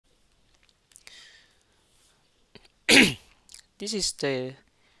This is the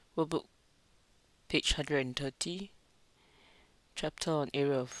workbook page 130, chapter on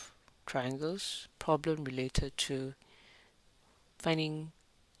area of triangles, problem related to finding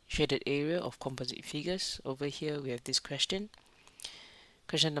shaded area of composite figures. Over here we have this question.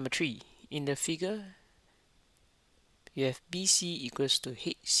 Question number 3. In the figure, you have BC equals to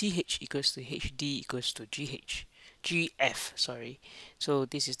CH equals to HD equals to GF, sorry. So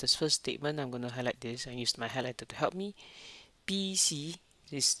this is the first statement. I'm going to highlight this and use my highlighter to help me. BC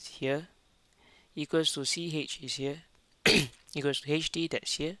is here, equals to CH is here, equals to HD,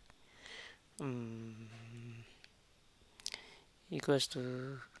 that's here, equals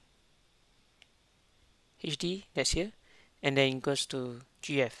to HD, that's here, and then equals to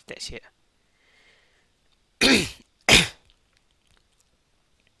GF, that's here.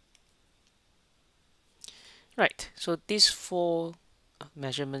 Right, so these four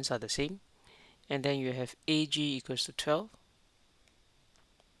measurements are the same, and then you have AG equals to 12,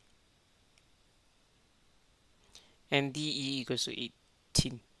 and DE equals to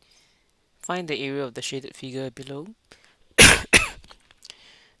 18. Find the area of the shaded figure below.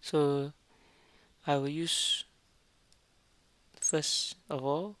 So I will use, first of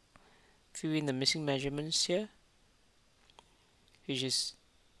all, fill in the missing measurements here, which is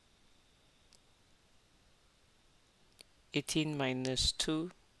 18 minus 2,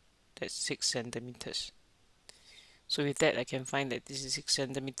 that's 6 centimeters. So with that I can find that this is 6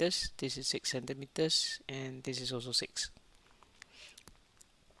 centimeters, this is 6 centimeters, and this is also 6.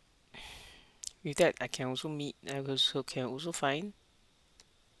 With that I can also find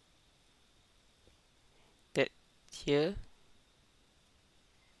that here,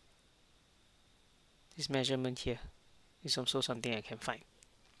 this measurement here is also something I can find.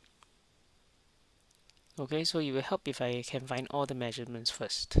 Okay, so it will help if I can find all the measurements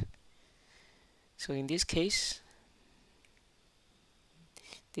first. So in this case,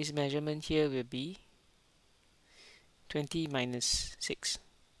 this measurement here will be 20 minus 6.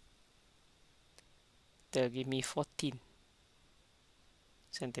 That will give me 14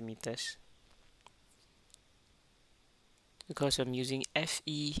 centimeters. Because I'm using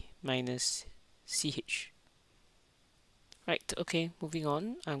FE minus CH. Right, okay, moving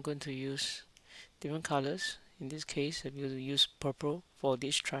on. I'm going to use different colors. In this case, I'm going to use purple for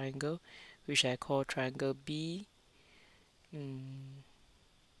this triangle, which I call triangle B.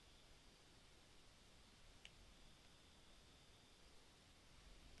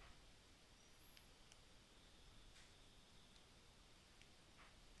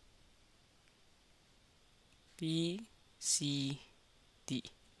 B, C, D.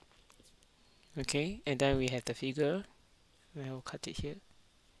 Okay, and then we have the figure. I will cut it here.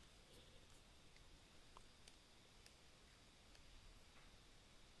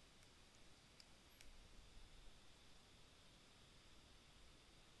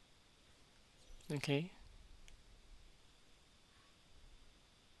 Okay.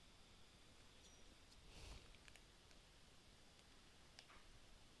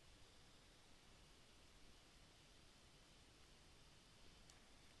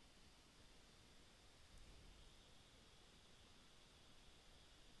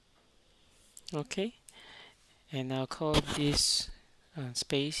 Okay, and I'll call this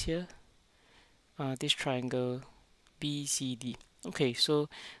space here, this triangle BCD. Okay, so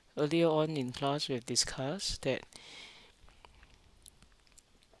earlier on in class we have discussed that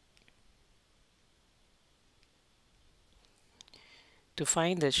to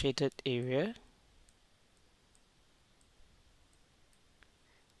find the shaded area,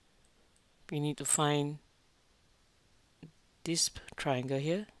 we need to find this triangle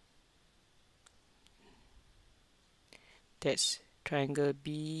here. That's triangle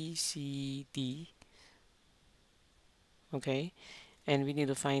BCD. Okay, and we need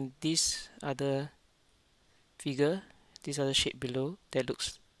to find this other figure, this other shape below that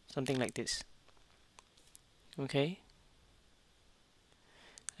looks something like this. Okay,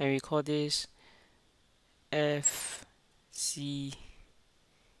 and we call this F, C,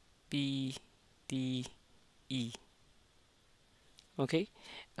 B, D, E. Okay,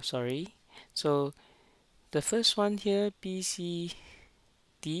 sorry. So the first one here, B, C,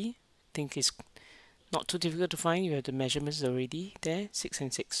 D, I think is not too difficult to find. You have the measurements already there, 6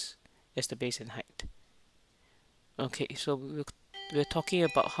 and 6 as the base and height. Okay, so we're talking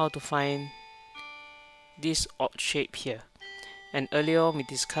about how to find this odd shape here. And earlier on we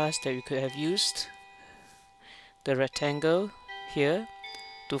discussed that we could have used the rectangle here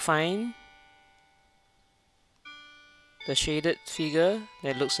to find the shaded figure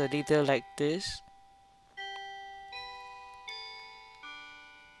that looks a little like this.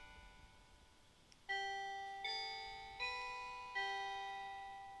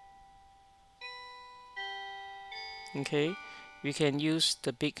 Okay, we can use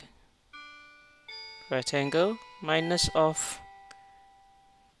the big rectangle minus off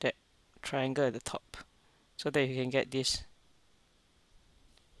that triangle at the top so that you can get this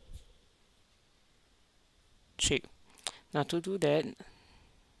shape. Now to do that,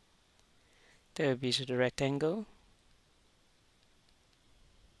 there will be the rectangle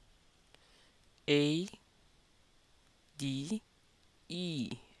A D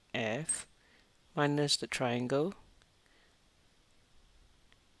E F minus the triangle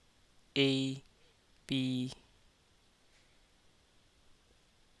A B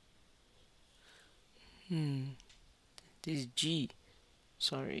this is G,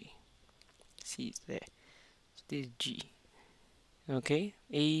 sorry, see it's there, so this is G. Okay,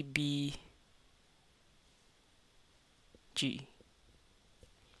 A B G.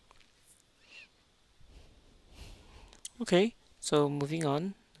 Okay, so moving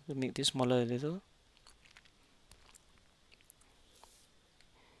on, we'll make this smaller a little.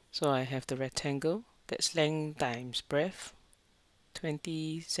 So I have the rectangle, that's length times breadth,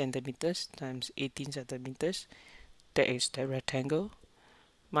 20 centimeters times 18 centimeters. That is the rectangle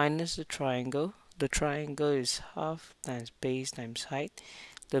minus the triangle. The triangle is half times base times height.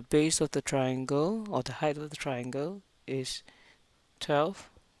 The base of the triangle, or the height of the triangle, is 12.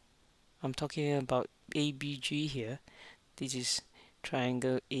 I'm talking about ABG here. This is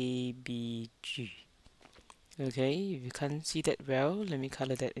triangle ABG. Okay, if you can't see that well, let me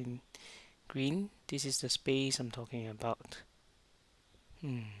color that in green. This is the space I'm talking about.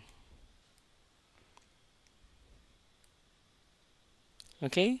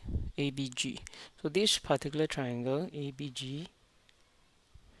 Okay, ABG. So this particular triangle ABG,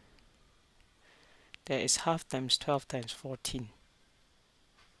 that is half times 12 times 14.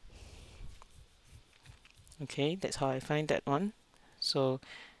 Okay, that's how I find that one. So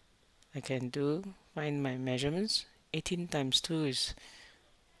I can find my measurements. 18 times 2 is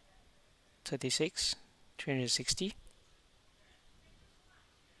 36, 360.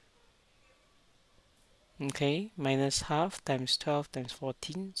 Okay, minus half times 12 times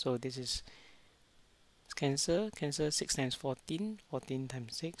 14. So this is cancel, 6 times 14, 14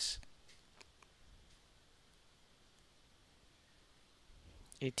 times 6,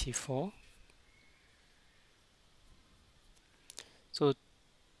 84. So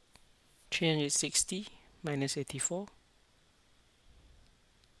 360 minus 84.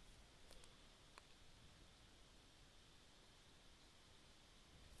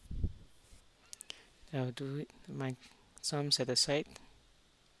 I'll do it, my sum set aside.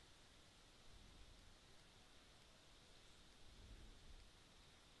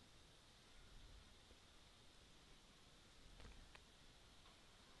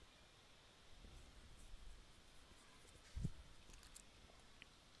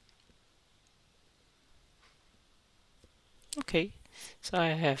 Okay, so I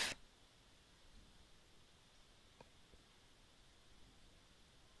have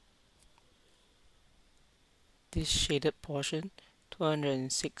this shaded portion,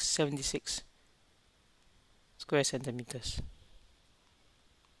 276 square centimeters.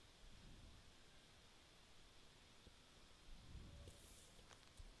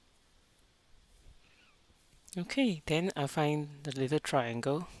 Okay, then I find the little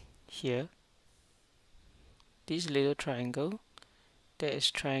triangle here. This little triangle, that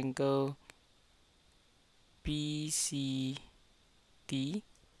is triangle BCD,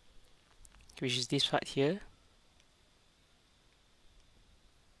 which is this part here.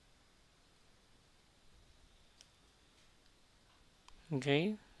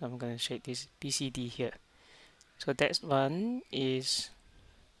 Okay, I'm going to shade this BCD here. So that one is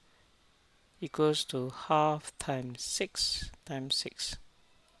equals to half times 6 times 6.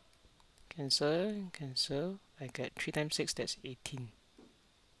 Cancel, cancel. I get 3 times 6, that's 18.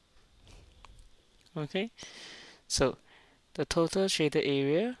 Okay, so the total shaded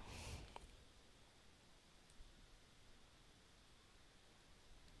area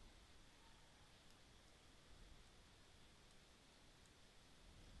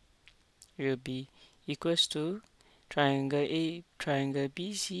will be equals to triangle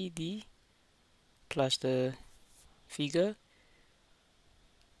BCD plus the figure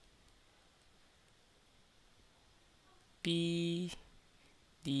BDEFG,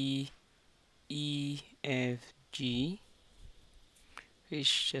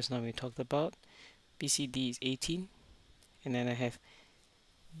 which just now we talked about. BCD is 18, and then I have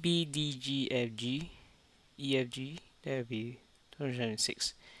BDGFG, EFG, that will be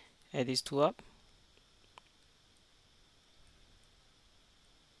 206. Add these two up.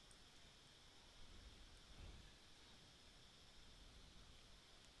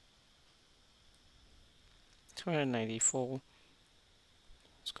 294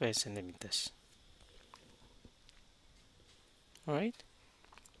 square centimeters. Alright,